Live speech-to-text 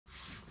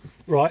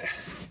Right,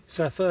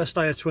 so first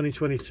day of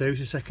 2022,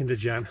 it's the 2nd of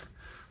Jan,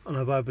 and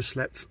I've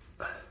overslept,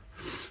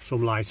 so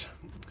I'm late.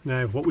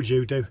 Now, what would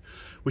you do?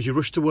 Would you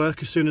rush to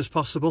work as soon as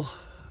possible,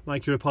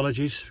 make your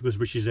apologies, because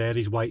Rich is there,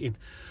 he's waiting,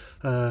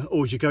 or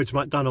would you go to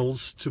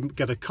McDonald's to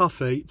get a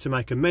coffee to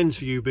make amends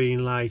for you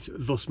being late,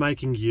 thus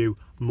making you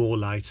more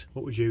late?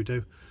 What would you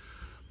do?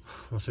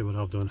 I'll see what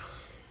I've done.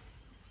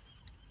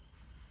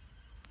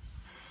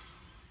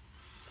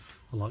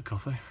 I like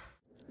coffee.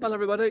 Well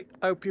everybody,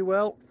 hope you're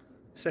well.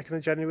 2nd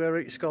of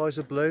January, skies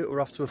are blue,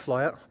 we're off to a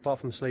flyer, apart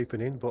from sleeping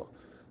in, but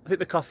I think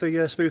the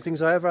coffee smoothed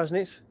things over,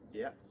 hasn't it?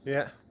 Yeah.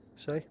 Yeah,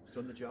 see? It's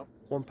done the job.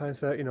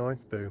 £1.39,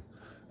 boom.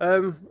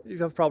 If you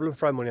have a problem,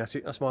 throw money at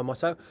it, that's my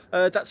motto.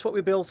 That's what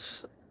we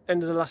built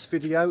end of the last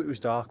video. It was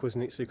dark,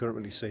 wasn't it, so you couldn't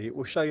really see it.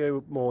 We'll show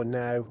you more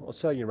now, I'll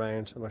turn you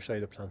around and I'll show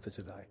you the plan for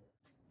today.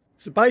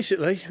 So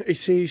basically,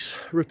 it is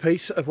a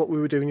repeat of what we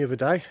were doing the other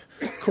day.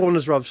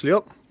 Corners are obviously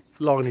up,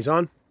 line is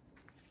on,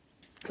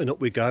 and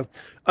up we go.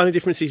 Only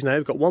difference is now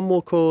we've got one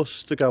more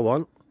course to go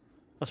on.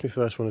 That's my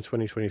first one of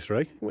 2023.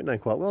 It went down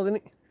quite well, didn't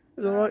it?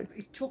 It was all right.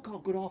 It took a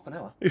good half an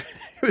hour. It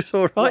was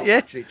all right, Well, yeah.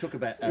 Actually, it took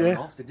about an hour and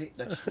a half, didn't it?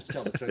 Let's just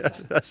tell the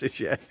truth. That's it,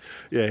 yeah.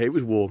 Yeah, it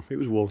was warm. It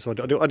was warm, so I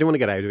didn't want to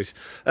get out of it.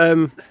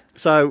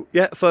 So,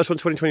 yeah, first one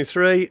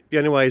 2023. The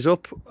only way is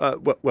up.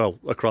 Well,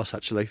 across,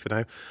 actually, for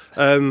now.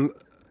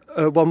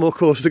 One more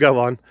course to go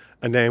on,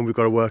 and then we've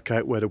got to work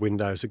out where the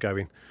windows are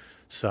going.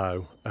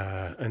 So,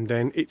 and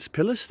then it's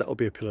pillars. That'll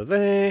be a pillar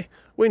there,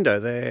 window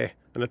there,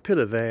 and a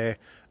pillar there,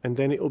 and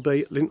then it'll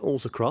be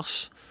lintels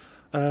across.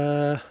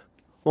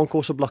 One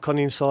course of block on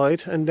the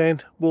inside, and then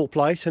wall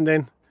plate, and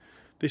then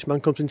this man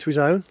comes into his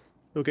own.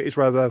 He'll get his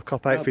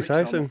RoboCop outfit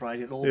out, and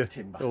it'll all be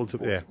timber.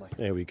 Yeah,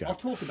 there we go. I'll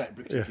talk about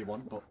bricks if you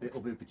want, but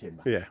it'll be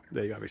timber. Yeah,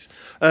 there you have it.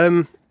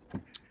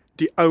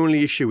 The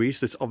only issue is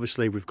that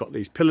obviously we've got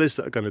these pillars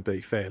that are going to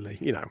be fairly,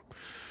 you know,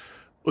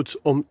 it's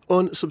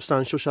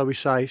unsubstantial, shall we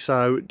say.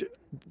 So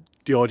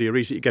the idea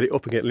is that you get it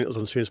up and get lintels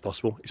on as soon as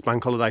possible. It's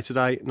bank holiday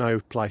today,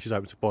 no place is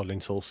open to buy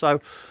lintels, so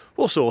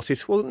we'll sort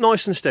it. Well,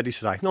 nice and steady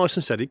today, nice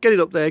and steady. Get it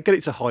up there, get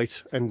it to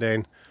height, and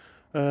then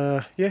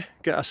yeah,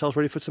 get ourselves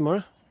ready for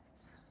tomorrow.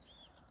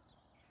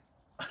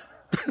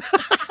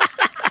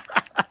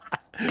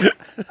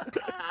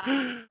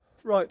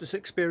 Right, just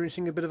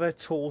experiencing a bit of a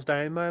tools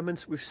down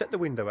moment. We've set the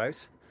window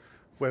out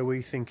where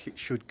we think it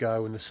should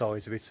go and the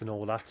size of it and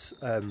all that,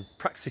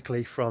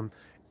 practically from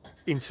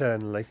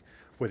internally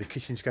where the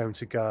kitchen's going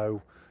to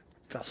go,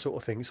 that sort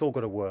of thing. It's all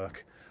got to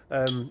work.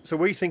 So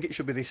we think it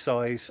should be this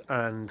size,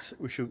 and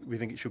we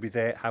think it should be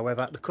there.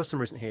 However, the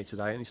customer isn't here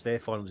today, and it's their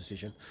final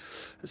decision.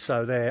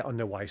 So they're on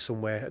their way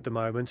somewhere at the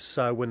moment.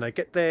 So when they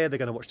get there, they're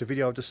going to watch the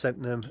video I've just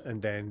sent them,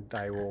 and then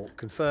they will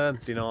confirm,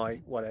 deny,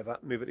 whatever,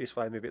 move it this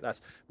way, move it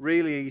that.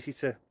 Really easy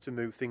to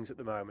move things at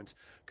the moment.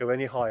 Go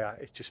any higher,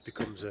 it just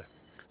becomes a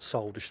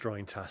soul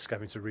destroying task,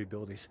 having to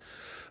rebuild it,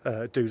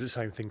 do the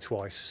same thing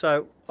twice.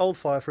 So hold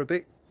fire for a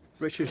bit.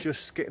 Richard's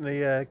just getting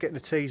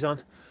the teas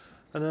on,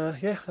 and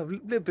yeah, have a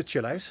little bit of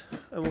chill out,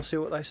 and we'll see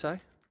what they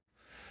say.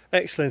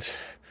 Excellent.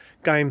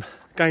 Game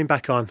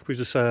back on. We've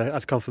just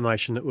had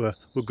confirmation that we're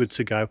good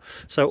to go.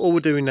 So all we're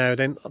doing now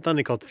then, I don't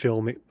think I'd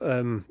film it.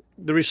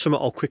 There is something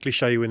I'll quickly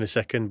show you in a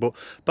second, but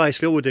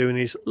basically all we're doing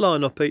is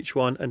line up each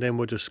one, and then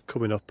we're just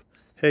coming up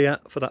here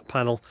for that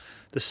panel,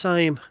 the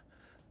same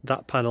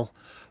that panel,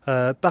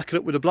 back it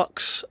up with the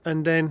blocks,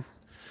 and then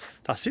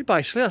that's it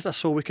basically.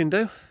 That's all we can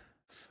do.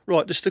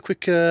 Right, just a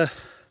quick right,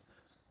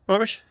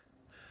 Rich?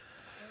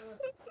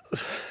 Do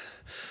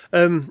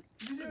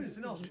you do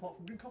anything else apart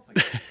from drink coffee?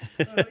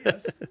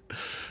 Yes.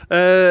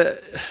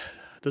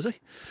 Does he?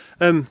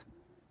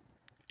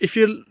 If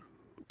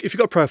you've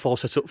got a profile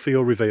set up for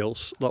your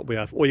reveals like we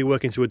have, or you're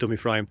working to a dummy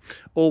frame,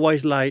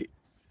 always lay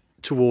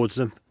towards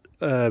them.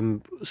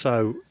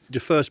 So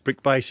your first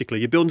brick, basically,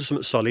 you're building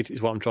something solid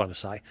is what I'm trying to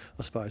say.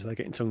 I suppose they're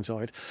getting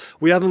tongue-tied.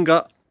 We haven't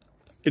got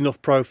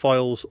enough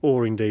profiles,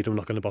 or indeed I'm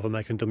not going to bother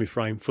making a dummy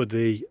frame for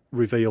the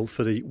reveal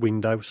for the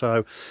window.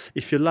 So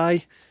if you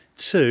lay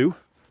to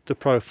the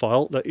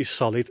profile that is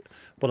solid,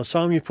 by the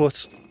time you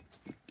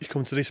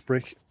come to this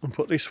brick and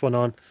put this one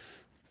on,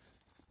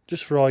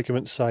 just for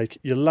argument's sake,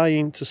 you're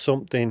laying to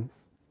something,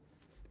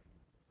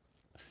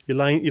 you're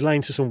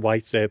laying to some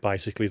weight there,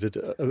 basically,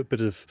 a bit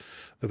of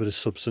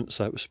substance,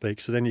 so to speak.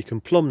 So then you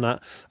can plumb that,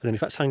 and then if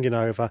that's hanging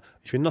over,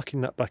 if you're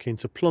knocking that back in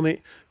to plumb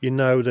it, you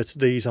know that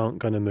these aren't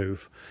going to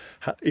move.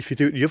 If you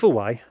do it the other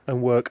way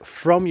and work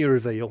from your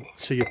reveal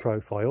to your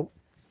profile,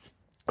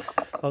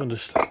 I'll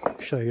just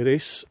show you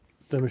this,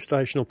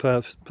 demonstrational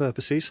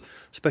purposes,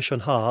 especially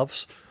on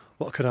halves.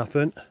 What can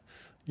happen?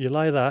 You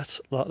lay that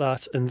like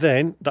that, and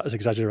then that is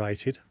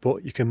exaggerated,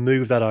 but you can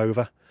move that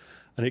over,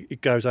 and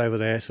it goes over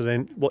there. So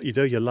then what you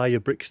do, you lay your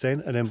bricks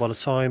then, and then by the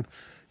time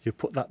you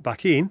put that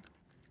back in,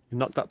 you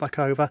knock that back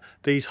over,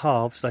 these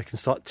halves, they can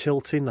start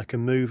tilting, they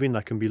can move in,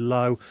 they can be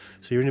low,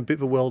 so you're in a bit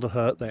of a world of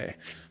hurt there.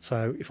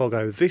 So if I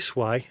go this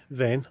way,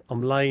 then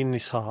I'm laying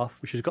this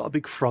half, which has got a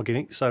big frog in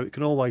it, so it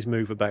can always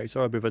move about,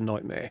 or a bit of a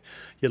nightmare.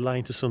 You're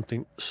laying to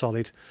something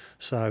solid,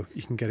 so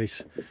you can get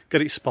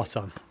it spot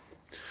on.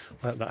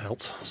 I hope that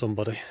helped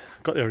somebody.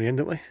 Got there in the end,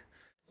 didn't we?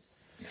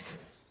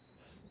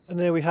 And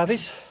there we have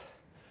it.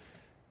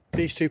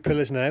 These two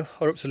pillars now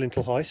are up to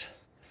lintel height,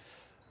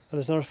 and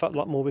there's not a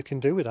lot more we can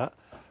do with that.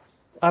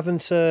 I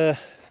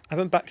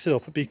haven't backed it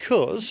up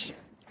because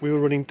we were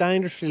running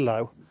dangerously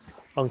low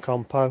on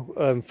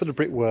compo. For the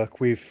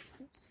brickwork,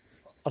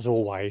 as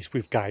always,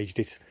 we've gauged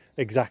it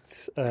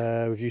exact.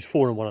 We've used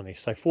 4 and 1 on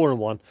this, so 4 and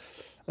 1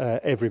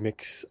 every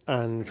mix,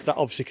 and that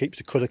obviously keeps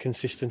the colour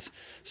consistent.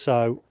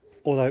 So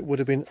although it would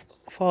have been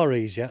far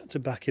easier to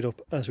back it up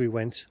as we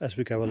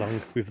go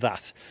along with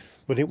that,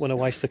 we didn't want to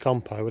waste the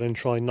compo and then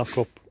try and knock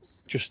up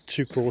just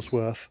 2 cores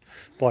worth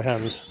by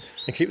hand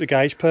and keep the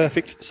gauge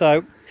perfect.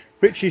 So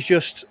Richie's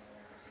just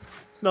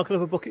knocking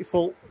up a bucket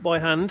full by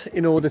hand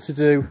in order to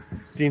do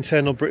the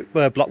internal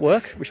block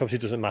work, which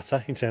obviously doesn't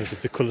matter in terms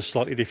of the colour's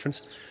slightly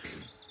different.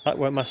 That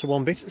won't matter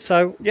one bit.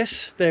 So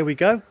yes, there we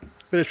go.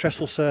 Bit of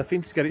trestle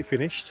surfing to get it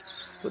finished,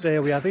 but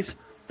there we have it.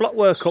 Block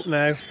work up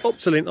now, up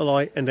to lintel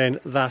height, and then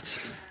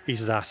that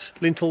is that.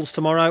 Lintels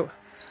tomorrow,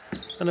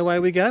 and away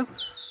we go.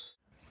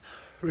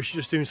 Richie's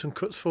just doing some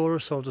cuts for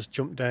us, so I'll just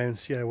jump down,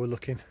 see how we're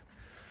looking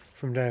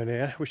from down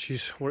here, which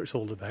is what it's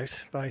all about,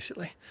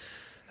 basically.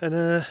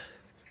 And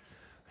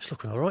it's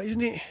looking alright,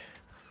 isn't it?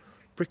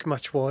 Brick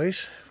match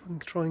wise, I can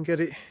try and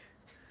get it.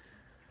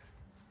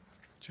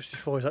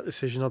 Justifies that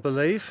decision, I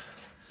believe.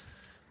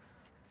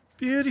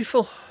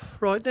 Beautiful.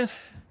 Right then,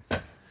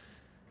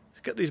 let's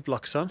get these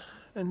blocks on,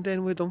 and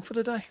then we're done for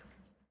the day.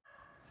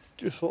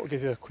 Just thought I'd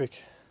give you a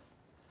quick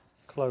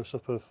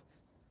close-up of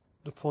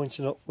the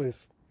pointing up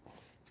with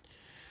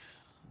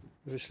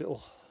this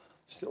little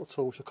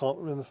tool, which I can't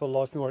remember for the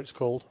life of me what it's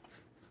called.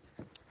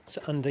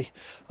 So Andy,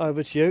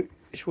 over to you,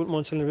 if you wouldn't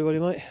mind telling everybody,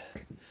 mate.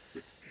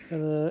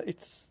 And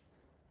it's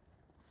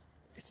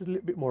a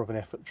little bit more of an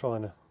effort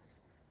trying to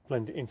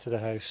blend it into the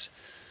house,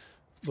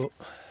 but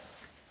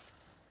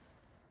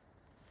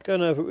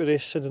going over it with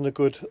this and then a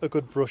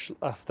good brush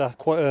after,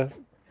 quite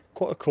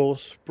a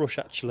coarse brush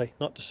actually,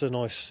 not just a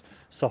nice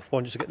soft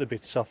one, just to get the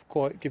bits off.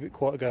 Give it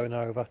quite a going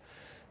over.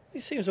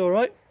 It seems all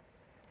right.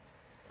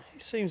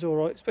 It seems all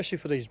right, especially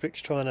for these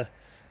bricks, trying to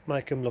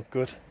make them look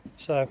good.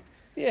 So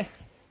yeah,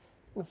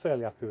 I'm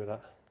fairly happy with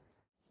that.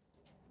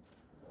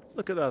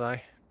 Look at that, eh?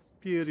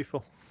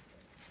 Beautiful.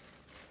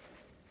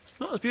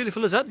 Not as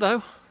beautiful as that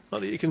though.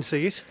 Not that you can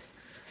see it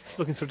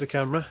looking through the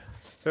camera.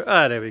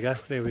 There we go.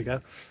 There we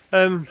go.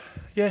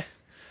 Yeah,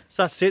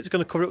 so that's it. It's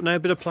going to cover it up now. A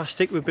bit of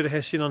plastic with a bit of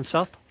hessian on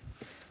top.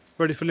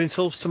 Ready for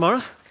lintels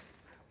tomorrow.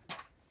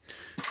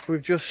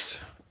 We've just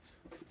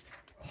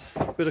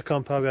a bit of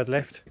compo we had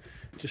left.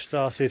 Just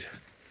started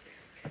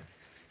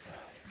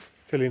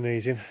filling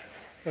these in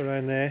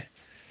around there,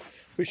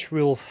 which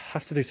we'll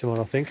have to do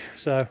tomorrow, I think.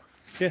 So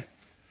yeah,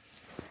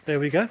 there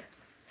we go.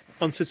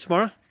 On to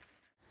tomorrow.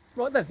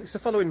 Right then, it's the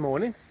following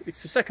morning.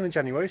 It's the 2nd of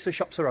January, so the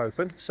shops are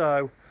open.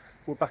 So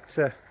we're back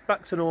to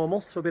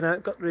normal. So we've been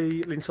out, got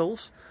the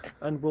lintels,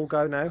 and we'll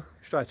go now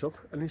straight up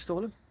and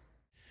install them.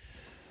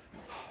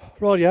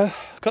 Rightio,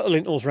 got the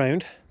lintels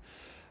round,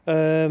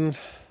 and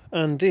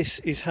this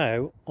is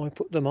how I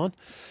put them on.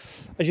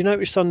 As you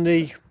noticed on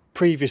the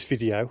previous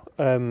video,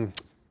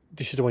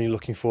 this is the one you're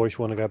looking for if you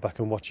want to go back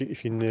and watch it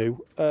if you're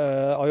new.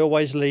 I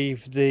always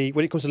leave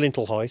when it comes to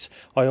lintel height,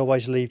 I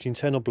always leave the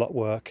internal block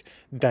work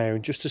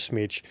down just a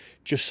smidge,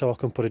 just so I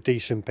can put a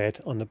decent bed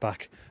on the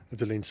back of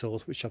the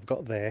lintels, which I've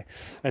got there.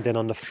 And then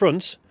on the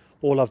front,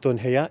 all I've done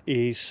here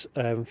is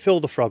fill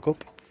the frog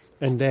up,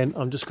 and then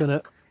I'm just going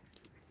to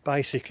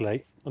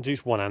basically, I'll do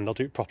this one hand, I'll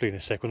do it properly in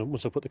a second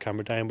once I put the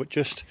camera down, but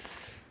we're just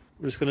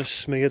going to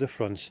smear the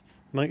front,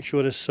 make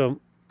sure there's some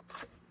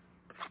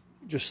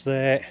just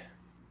there.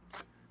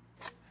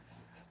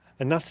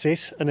 And that's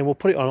it, and then we'll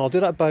put it on. I'll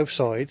do that both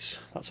sides.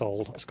 That's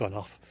old, that's gone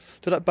off.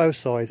 Do that both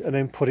sides and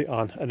then put it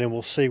on, and then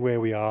we'll see where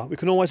we are. We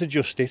can always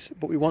adjust it,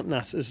 but we want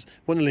the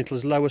lintel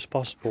as low as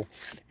possible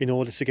in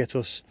order to get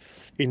us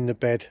in the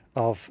bed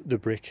of the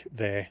brick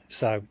there.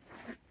 So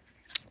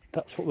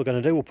that's what we're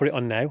going to do. We'll put it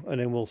on now,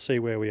 and then we'll see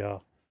where we are.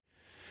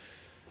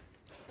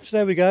 So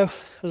there we go.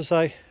 As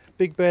I say,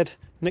 big bed,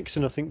 next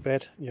to nothing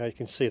bed. Yeah, you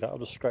can see that. I'll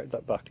just scrape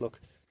that back.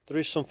 Look, there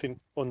is something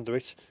under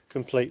it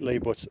completely,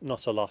 but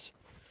not a lot.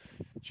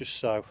 Just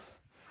so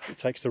it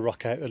takes the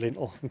rock out of the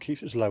lintel and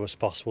keeps it as low as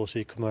possible, so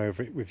you come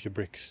over it with your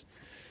bricks.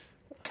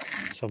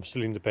 So I'm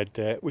still in the bed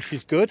there, which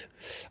is good.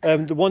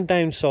 The one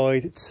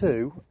downside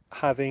to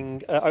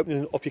having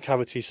opening up your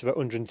cavities to about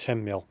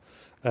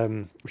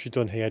 110mm, which is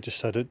done here just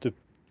so that the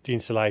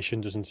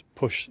insulation doesn't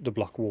push the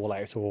block wall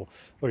out, or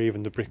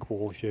even the brick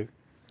wall if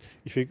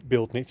you're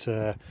building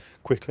it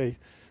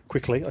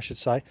quickly I should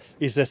say,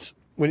 is that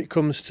when it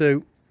comes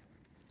to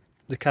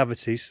the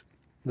cavities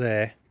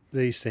there,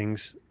 these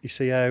things, you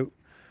see how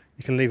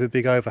you can leave a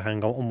big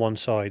overhang on one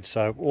side.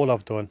 So all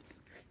I've done,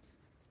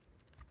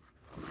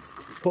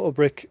 put a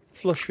brick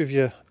flush with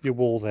your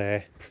wall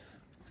there.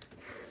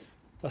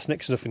 That's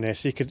next to nothing there,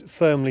 so you could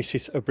firmly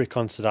sit a brick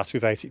onto that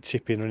without it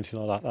tipping or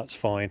anything like that. That's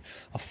fine.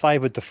 I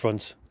favoured the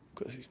front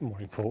because it's more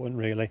important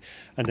really,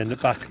 and then the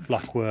back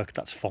block work,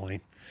 that's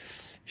fine.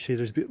 see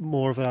there's a bit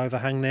more of an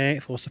overhang there.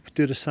 If I was to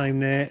do the same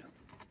there,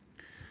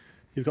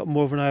 you've got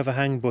more of an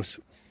overhang, but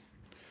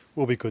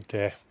we'll be good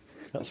there.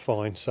 That's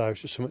fine. So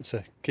it's just something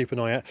to keep an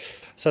eye out.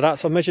 So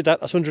that's, I measured that,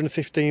 that's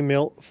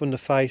 115mm from the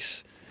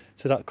face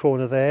to that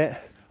corner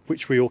there,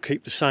 which we all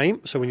keep the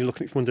same. So when you're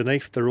looking at it from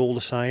underneath, they're all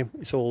the same.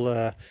 It's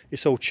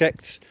all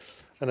checked.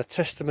 And a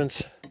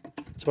testament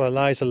to our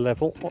laser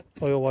level,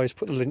 I always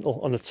put the lintel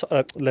on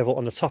the level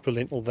on the top of the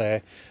lintel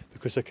there,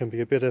 because there can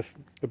be a bit of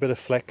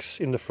flex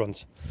in the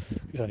front.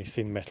 It's only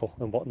thin metal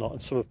and whatnot,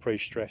 and some are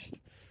pre-stressed.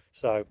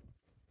 So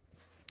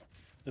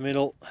the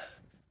middle,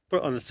 put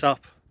it on the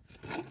top,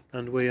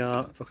 and we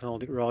are, if I can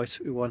hold it right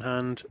with one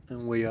hand,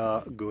 and we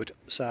are good.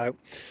 So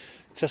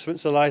testament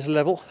to the laser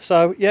level.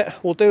 So yeah,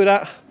 we'll do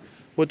that.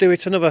 We'll do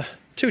it another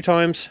 2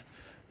 times,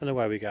 and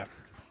away we go.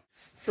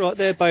 Right,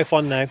 they're both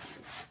on now.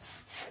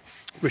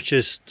 Rich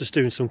is just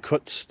doing some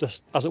cuts,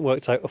 just hasn't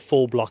worked out a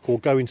full block. We'll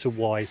go into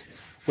Y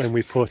when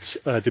we put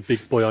the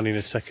big boy on in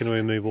a second, and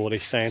we move all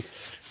this down.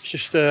 It's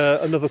just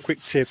another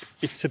quick tip.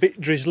 It's a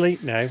bit drizzly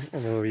now, I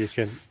don't know if you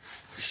can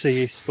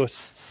see it, but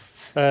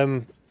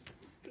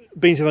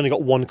beans have only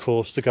got one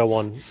course to go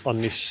on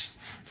this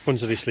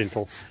front of this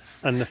lintel,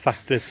 and the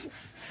fact that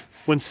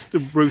once the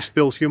roof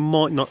spills, you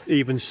might not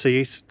even see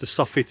it. The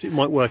soffit, it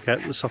might work out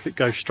the soffit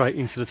goes straight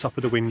into the top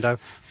of the window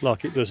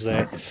like it does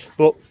there,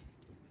 but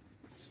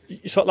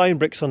you start laying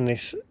bricks on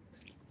this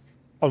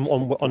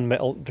on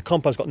metal, the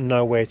compound's got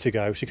nowhere to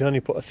go, so you can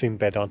only put a thin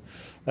bed on.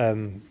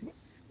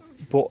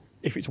 But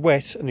if it's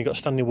wet and you've got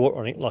standing water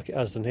on it, like it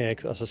has done here,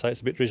 because as I say,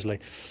 it's a bit drizzly,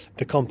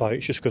 the compound,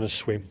 it's just going to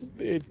swim.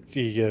 As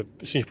soon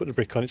as you put the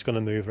brick on, it's going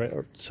to move it.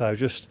 So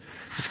just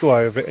go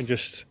over it and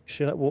just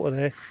see that water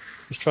there.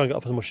 Just try and get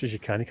up as much as you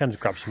can. You can just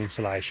grab some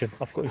insulation.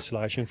 I've got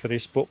insulation for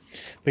this, but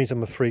means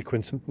I'm a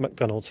frequent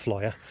McDonald's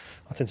flyer.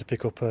 I tend to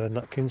pick up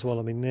napkins while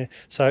I'm in there.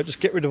 So just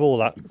get rid of all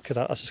that, because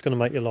that's just going to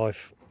make your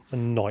life a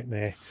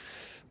nightmare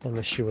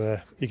unless you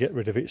get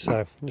rid of it.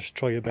 So just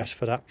try your best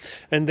for that.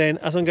 And then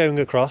as I'm going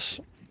across,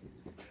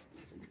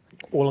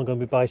 all I'm going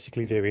to be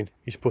basically doing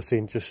is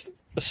putting just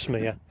a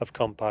smear of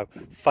compo,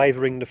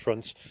 favouring the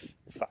front.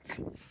 In fact,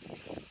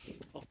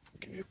 I'll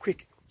give you a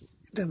quick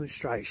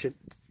demonstration.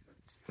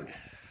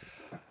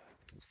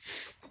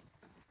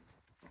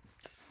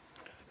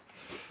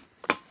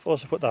 If I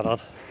was to put that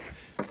on,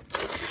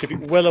 keep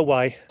it well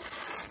away.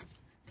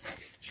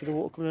 See the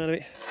water coming out of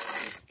it?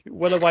 Keep it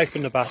well away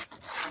from the back.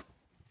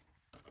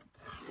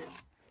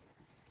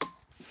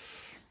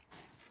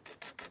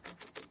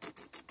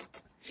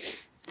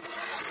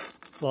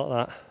 Like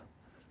that.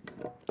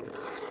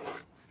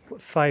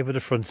 But favour the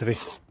front of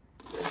it.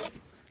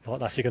 Like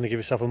that, you're going to give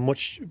yourself a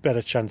much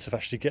better chance of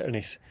actually getting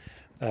it,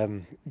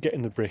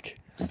 getting the brick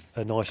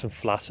nice and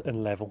flat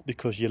and level,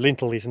 because your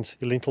lintel isn't.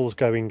 Your lintel's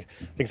going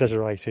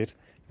exaggerated.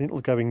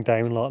 Lintel's going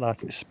down like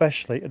that,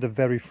 especially at the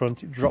very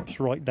front. It drops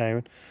right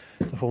down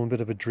to form a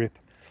bit of a drip.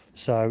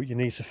 So you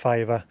need to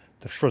favour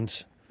the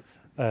front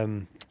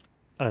and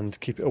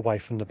keep it away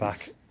from the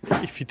back.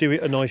 If you do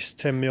it a nice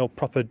 10mm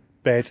proper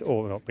bed,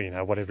 or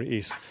whatever it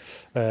is,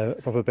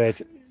 proper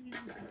bed,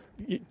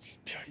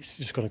 it's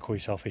just going to cause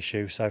yourself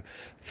issues. So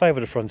favour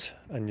the front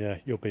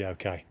and you'll be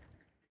okay.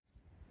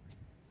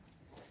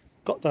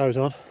 Got those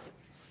on.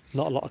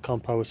 Not a lot of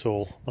compo at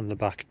all on the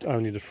back,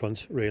 only the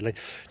front really.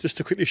 Just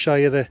to quickly show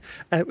you the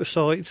outer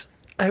sides,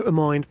 outer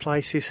mind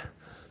places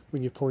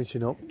when you're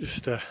pointing up,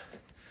 just to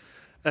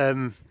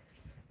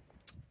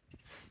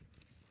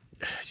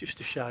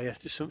show you,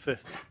 just something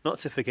not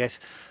to forget.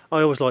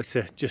 I always like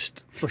to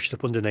just flush it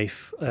up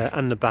underneath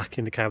and the back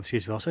in the cavity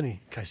as well, so in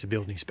case the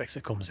building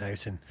inspector comes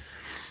out and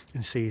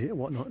sees it and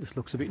whatnot. This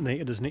looks a bit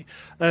neater, doesn't it?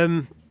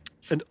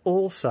 And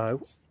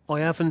also,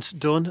 I haven't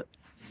done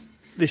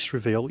this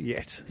reveal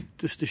yet,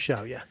 just to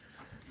show you.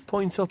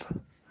 Point up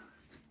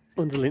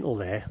under the lintel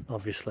there,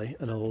 obviously,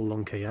 and a little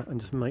lunk here, and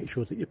just make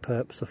sure that your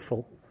perps are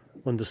full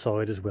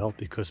underside as well,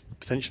 because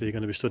potentially you're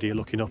going to be stood here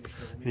looking up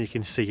and you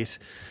can see it.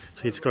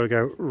 So you just got to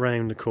go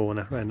round the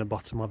corner, round the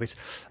bottom of it.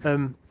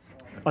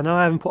 I know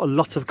I haven't put a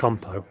lot of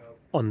compo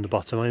on the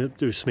bottom. I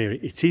do smear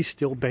it. It is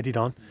still bedded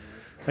on,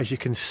 as you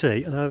can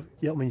see. I know,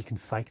 I mean, you can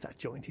fake that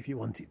joint if you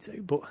want it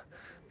to, but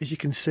as you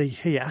can see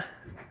here,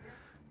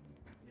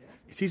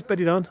 it is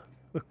bedded on,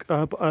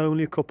 but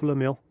only a couple of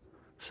mil.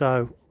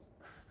 So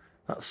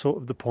that's sort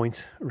of the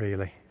point,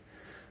 really.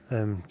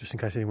 Just in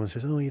case anyone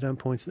says, oh, you don't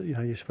point,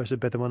 you're supposed to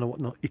bed them on or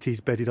whatnot. It is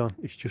bedded on.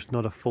 It's just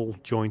not a full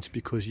joint,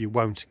 because you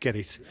won't get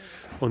it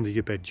under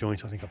your bed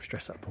joint. I think I've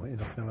stressed that point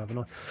enough now, haven't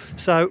I?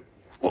 So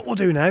what we'll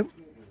do now,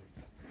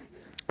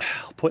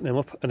 I'll put them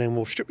up, and then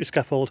we'll strip the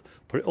scaffold,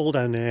 put it all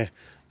down there,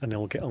 and then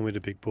we'll get on with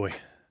the big boy.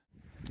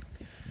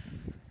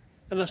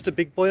 And that's the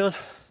big boy on.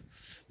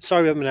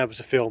 Sorry we haven't been able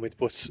to film it,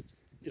 but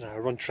I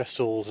run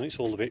trestles and it's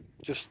all a bit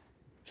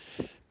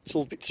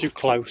too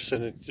close,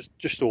 and it's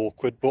just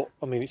awkward. But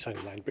I mean, it's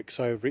only laying bricks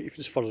over it. If you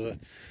just follow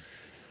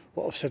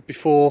what I've said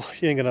before,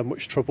 you ain't gonna have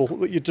much trouble.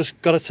 But you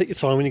just got to take your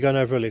time when you're going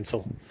over a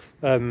lintel.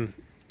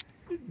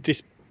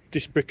 This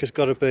this brick has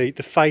got to be,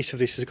 the face of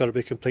this has got to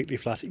be completely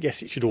flat.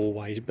 Yes, it should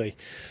always be,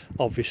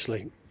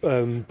 obviously,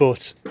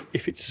 but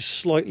if it's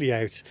slightly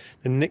out,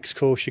 the next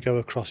course you go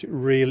across, you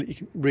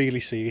can really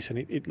see it, and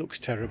it looks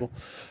terrible.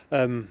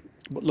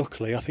 But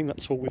luckily, I think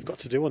that's all we've got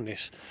to do on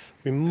this.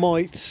 We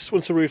might,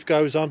 once the roof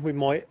goes on, I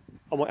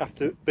might have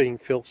to being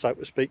fill, so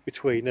to speak,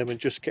 between them and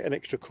just get an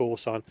extra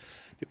course on,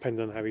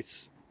 depending on how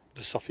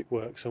the soffit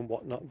works and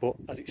whatnot. But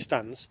as it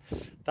stands,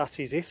 that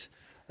is it.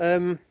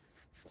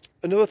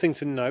 Another thing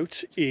to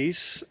note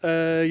is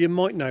you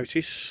might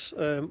notice.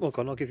 Hold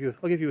on, I'll give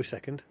you a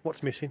second.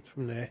 What's missing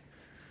from there?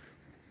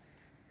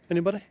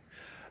 Anybody?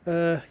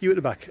 You at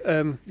the back?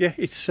 Yeah,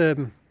 it's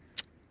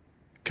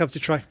cavity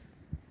tray.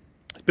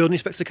 Building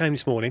inspector came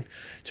this morning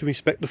to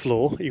inspect the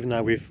floor, even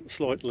though we've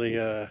slightly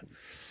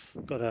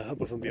got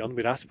above and beyond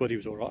with that, but he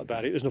was all right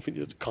about it. There's nothing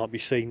that can't be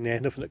seen there,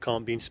 nothing that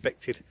can't be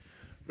inspected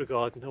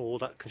regarding all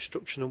that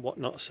construction and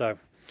whatnot, so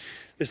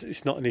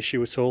it's not an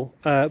issue at all.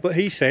 But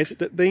he said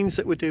that means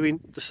that we're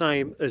doing the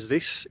same as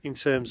this in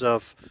terms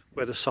of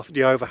where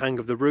the overhang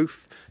of the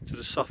roof to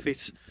the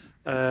soffit.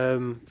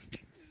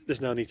 There's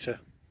no need to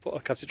put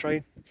a cavity tray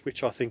in,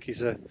 which I think is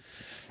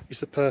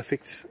the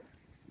perfect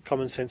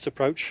common sense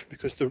approach,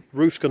 because the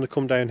roof's going to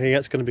come down here,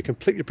 it's going to be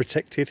completely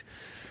protected.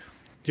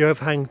 The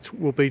overhang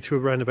will be to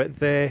around about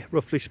there,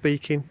 roughly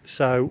speaking,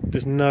 so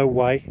there's no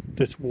way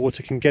that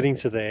water can get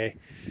into there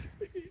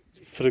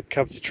for the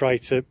cavity tray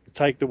to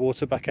take the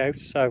water back out.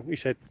 So he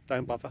said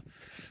don't bother,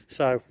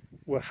 so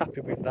we're happy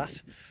with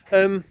that.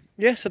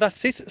 Yeah, so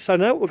that's it. So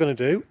now what we're going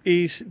to do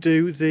is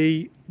do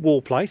the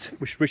wall plate,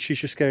 which Richie's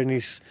just getting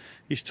his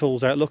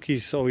tools out. Look,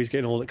 he's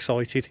getting all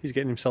excited. He's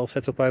getting himself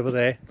set up over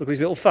there. Look at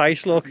his little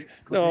face. Look,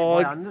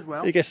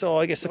 he gets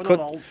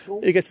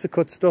to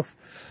cut stuff.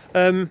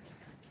 And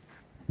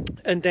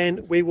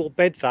then we will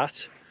bed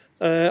that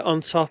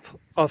on top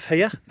of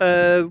here.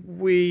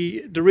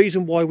 The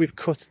reason why we've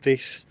cut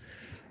this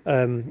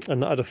and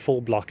not at a full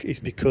block is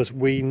because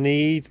we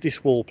need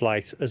this wall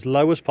plate as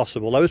low as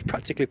possible, low as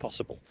practically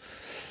possible,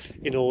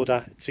 in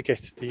order to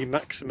get the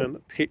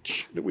maximum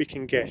pitch that we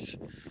can get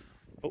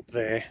up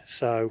there.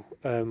 So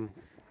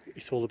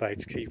it's all about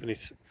keeping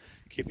it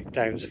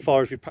down as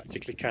far as we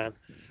practically can,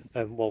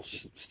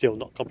 whilst still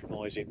not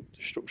compromising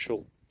the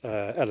structural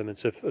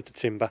elements of the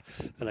timber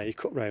and how you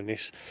cut around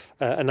this.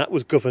 And that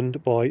was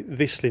governed by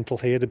this lintel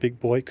here, the big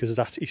boy, because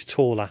that is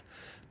taller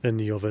than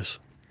the others.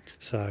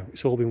 So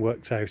it's all been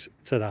worked out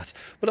to that.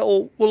 But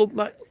all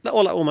that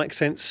will make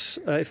sense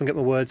if I can get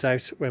my words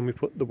out when we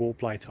put the wall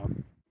plate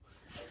on.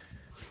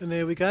 And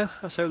there we go.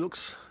 That's how it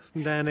looks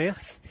from down here.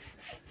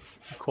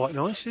 Quite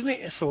nice, isn't it?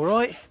 It's all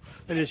right.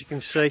 And as you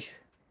can see,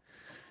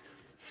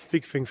 it's a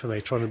big thing for me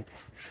trying to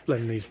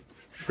blend these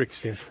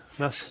bricks in.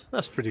 That's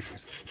pretty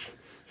good.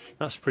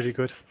 That's pretty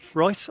good.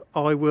 Right,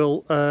 I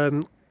will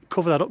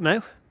cover that up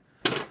now,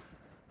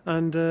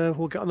 and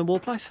we'll get on the wall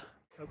plate.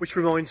 Which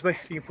reminds me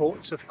the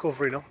importance of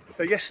covering up.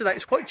 Yesterday, it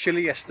was quite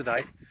chilly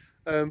yesterday,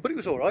 but it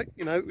was all right.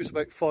 You know, it was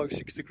about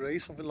 5-6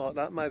 degrees, something like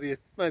that, maybe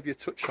a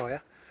touch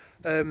higher.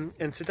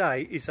 And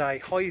today is a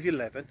high of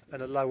 11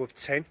 and a low of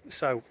 10,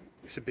 so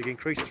it's a big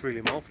increase. It's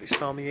really mild for this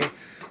time of year.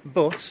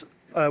 But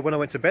when I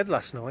went to bed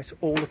last night,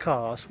 all the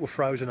cars were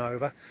frozen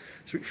over,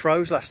 so it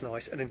froze last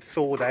night and then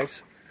thawed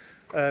out.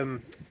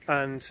 And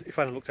if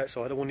I hadn't looked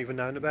outside, I wouldn't even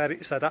known about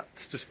it. So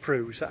that just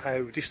proves that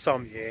how this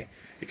time of year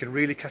it can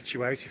really catch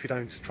you out if you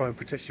don't try and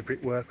protect your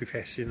brickwork with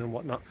hessian and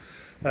whatnot.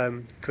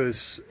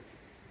 Because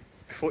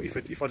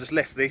if I just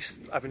left this,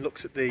 having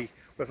looked at the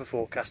weather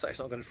forecast that it's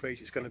not going to freeze,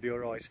 it's going to be all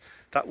right,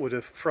 that would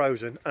have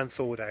frozen and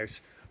thawed out,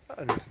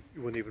 and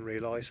you wouldn't even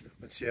realise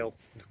until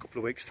in a couple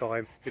of weeks'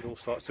 time it all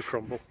starts to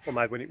crumble, or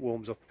maybe when it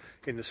warms up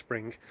in the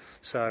spring.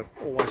 So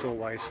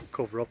always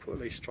cover up, or at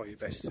least try your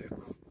best to.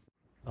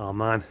 Oh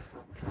man,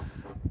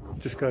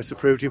 just goes to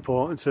prove the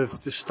importance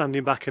of just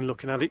standing back and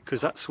looking at it,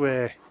 because that's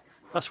where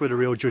the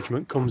real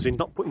judgment comes in,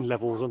 not putting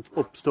levels on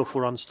up stuff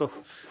or on stuff.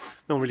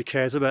 No one really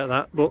cares about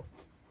that. But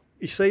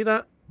you see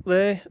that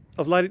there?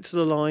 I've laid it to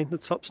the line, the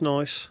top's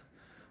nice,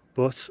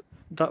 but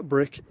that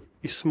brick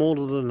is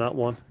smaller than that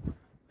one. And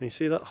you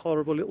see that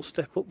horrible little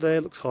step up there?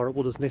 It looks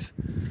horrible, doesn't it?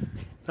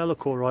 That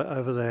look all right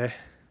over there,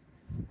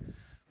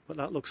 but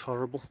that looks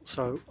horrible.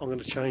 So I'm going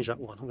to change that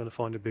one. I'm going to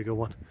find a bigger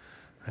one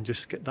and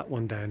just get that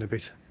one down a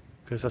bit,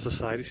 because as I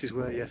say, this is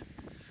where you're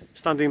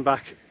standing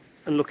back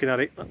and looking at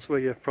it, that's where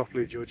you're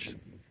properly judged.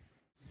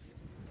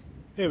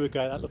 Here we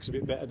go, that looks a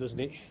bit better, doesn't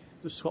it?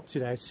 Just swapped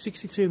it out.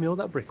 62mm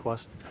that brick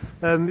was.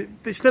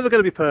 It's never going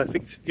to be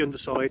perfect, the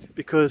underside,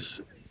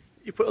 because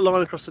you put a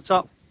line across the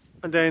top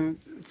and then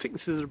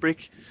thickness of the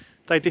brick,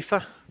 they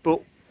differ,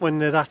 but when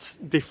they're that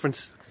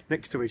different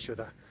next to each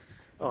other,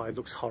 oh, it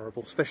looks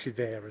horrible, especially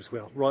there as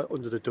well, right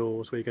under the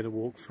doors where you're going to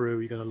walk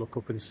through, you're going to look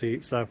up and see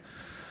it. So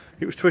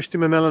it was twisting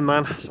my melon,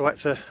 man, so I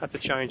had to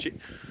change it.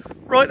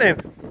 Right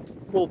then,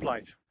 wall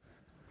plate.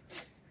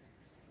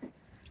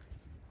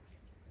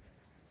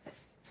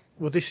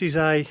 Well, this is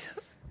a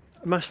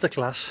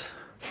masterclass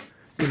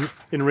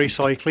in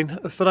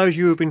recycling. For those of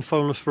you who have been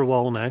following us for a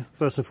while now,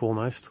 first and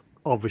foremost,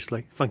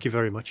 obviously, thank you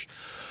very much.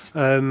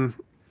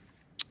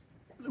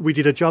 we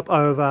did a job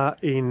over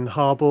in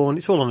Harborne.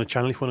 It's all on the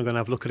channel if you want to go and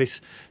have a look at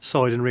this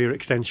side and rear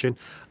extension.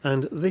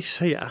 And this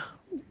here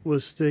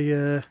was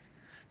the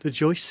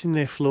joists in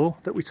their floor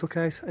that we took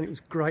out, and it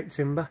was great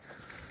timber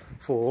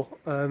for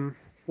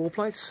wall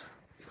plates,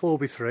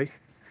 4x3.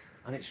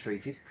 And it's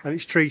treated. And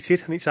it's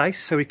treated and it's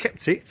ace, so we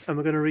kept it and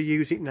we're going to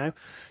reuse it now.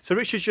 So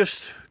Richard's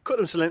just cut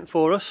them to length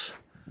for us,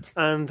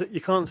 and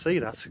you can't see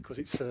that because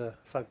it's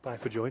fag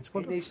paper joints.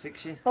 It needs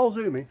fixing. I'll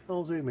zoom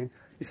in.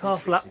 It's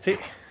half lapped it.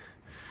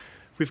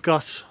 We've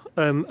got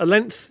a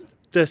length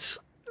that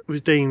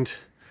was deemed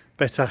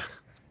better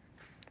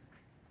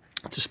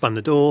to span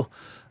the door,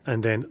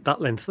 and then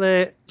that length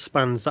there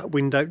spans that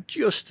window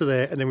just to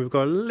there, and then we've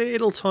got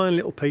a tiny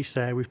little piece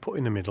there we've put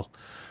in the middle.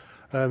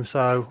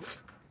 So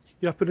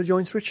you happy with the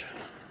joints, Rich?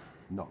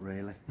 Not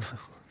really.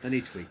 They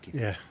need tweaking.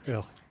 Yeah,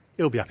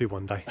 he'll be happy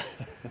one day.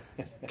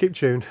 Keep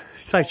tuned.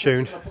 Stay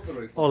tuned.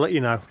 I'll let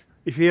you know.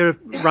 If you hear a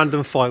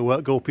random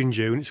firework go up in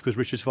June, it's because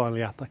Richard's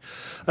finally happy.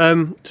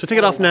 So take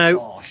it off now,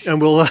 harsh.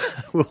 and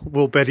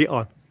we'll bed it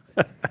on.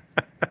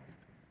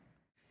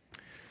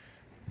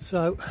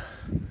 So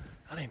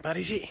that ain't bad,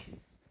 is it?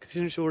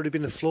 Considering it's already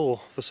been the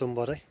floor for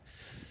somebody.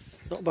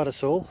 Not bad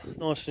at all.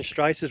 Nice and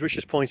straight, as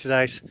Richard's pointed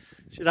out.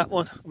 See that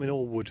one? I mean,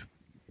 all wood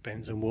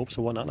bends and warps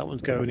and whatnot. That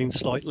one's going in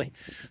slightly.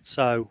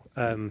 So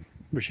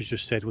Richard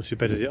just said once we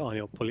bedded it on,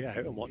 he'll pull it out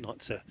and whatnot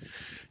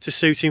to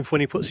suit him for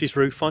when he puts his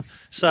roof on.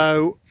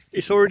 So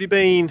it's already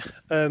been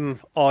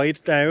eyed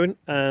down,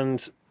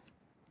 and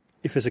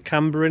if there's a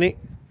camber in it,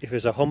 if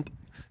there's a hump,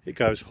 it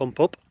goes hump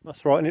up.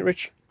 That's right, isn't it,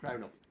 Rich?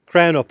 Crown up.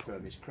 Crown up.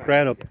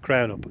 Crown up.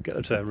 Crown up. Get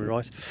the term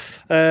right.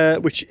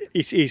 Which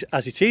it is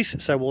as it is.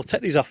 So we'll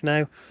take these off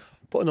now,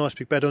 put a nice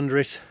big bed under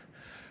it,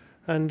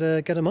 and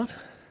get them on.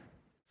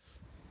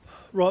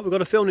 Right, we've got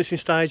to film this in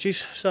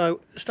stages.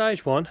 So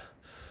stage one,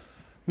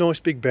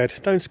 nice big bed,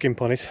 don't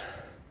skimp on it,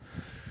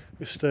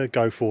 just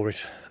go for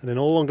it. And then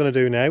all I'm going to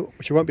do now,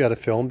 which I won't be able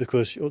to film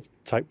because it'll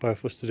take both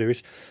of us to do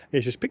is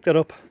just pick that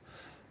up,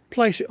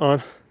 place it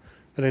on,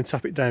 and then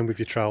tap it down with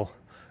your trowel.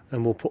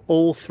 And we'll put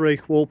all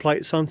 3 wall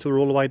plates on till we're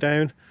all the way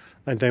down,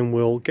 and then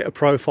we'll get a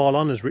profile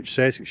on, as Rich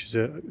says, which is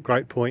a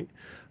great point,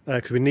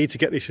 because we need to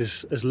get this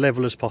as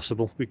level as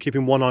possible. We're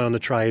keeping one eye on the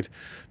trade,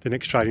 the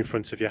next trade in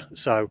front of you.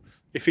 So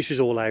if this is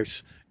all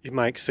out, it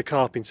makes the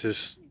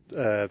carpenter's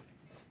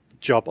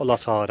job a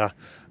lot harder,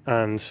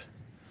 and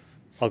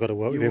I've got to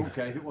work with him.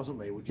 Okay, if it wasn't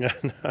me, would you?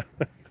 No,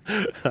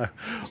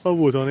 I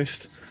would,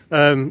 honest.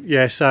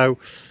 Yeah, so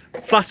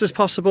flat as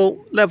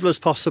possible, level as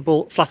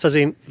possible, flat as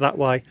in that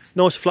way,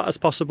 nice flat as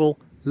possible,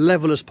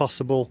 level as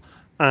possible,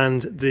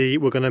 and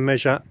we're going to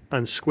measure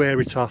and square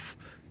it off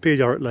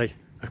periodically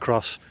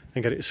across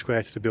and get it as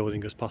square to the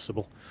building as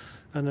possible.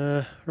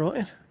 And right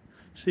in,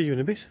 see you in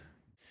a bit.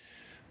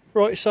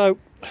 Right, so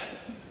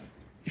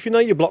if you know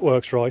your block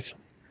works right,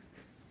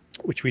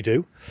 which we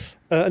do,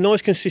 a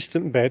nice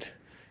consistent bed,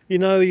 you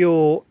know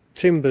your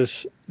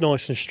timber's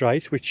nice and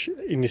straight, which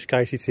in this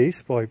case it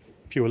is by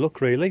pure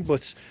luck really,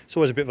 but it's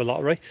always a bit of a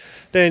lottery.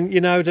 Then you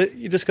know that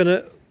you're just going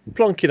to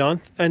plonk it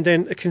on, and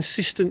then a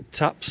consistent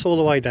taps all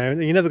the way down,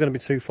 and you're never going to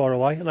be too far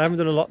away. And I haven't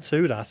done a lot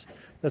to that,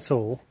 that's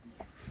all.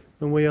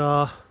 And we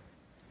are,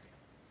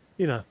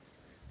 you know,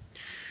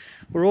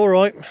 we're all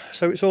right.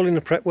 So it's all in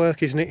the prep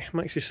work, isn't it?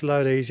 Makes this a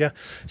load easier.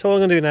 So all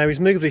I'm going to do now is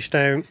move this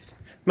down,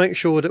 make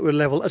sure that we're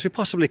level as we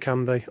possibly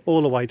can be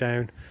all the way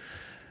down,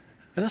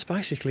 and that's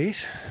basically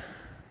it.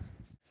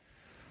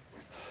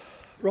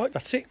 Right,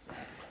 that's it.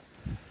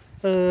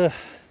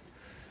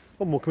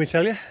 What more can we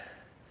tell you?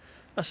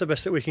 That's the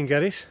best that we can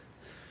get it.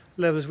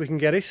 Level as we can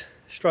get it,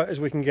 straight as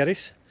we can get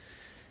it.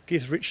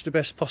 Gives Rich the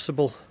best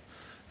possible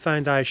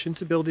foundation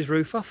to build his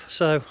roof off.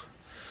 So,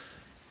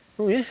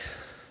 oh yeah,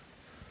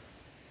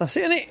 that's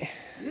it, isn't it?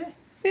 Yeah.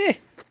 Yeah.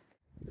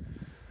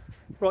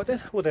 Right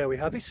then, well there we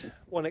have it.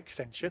 One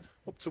extension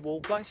up to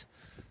wall plate.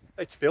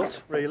 It's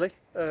built, really.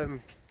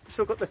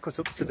 Still got the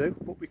cut-ups to do,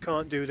 but we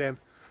can't do them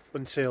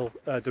until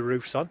the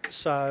roof's on.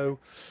 So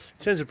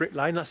in terms of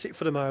bricklaying, that's it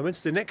for the moment.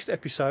 The next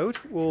episode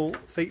will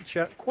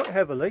feature quite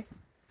heavily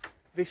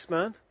this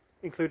man,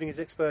 including his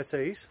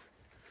expertise,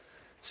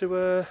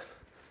 to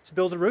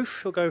build a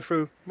roof. He'll go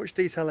through much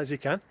detail as he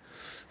can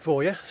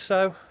for you.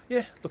 So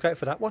yeah, look out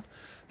for that one.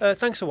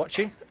 Thanks for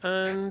watching,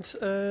 and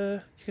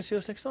you can see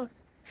us next time.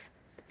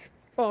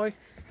 Bye.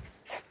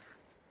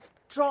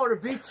 Draw a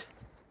bit.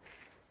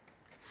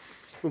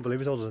 Wouldn't believe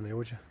it's older than me,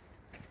 would you?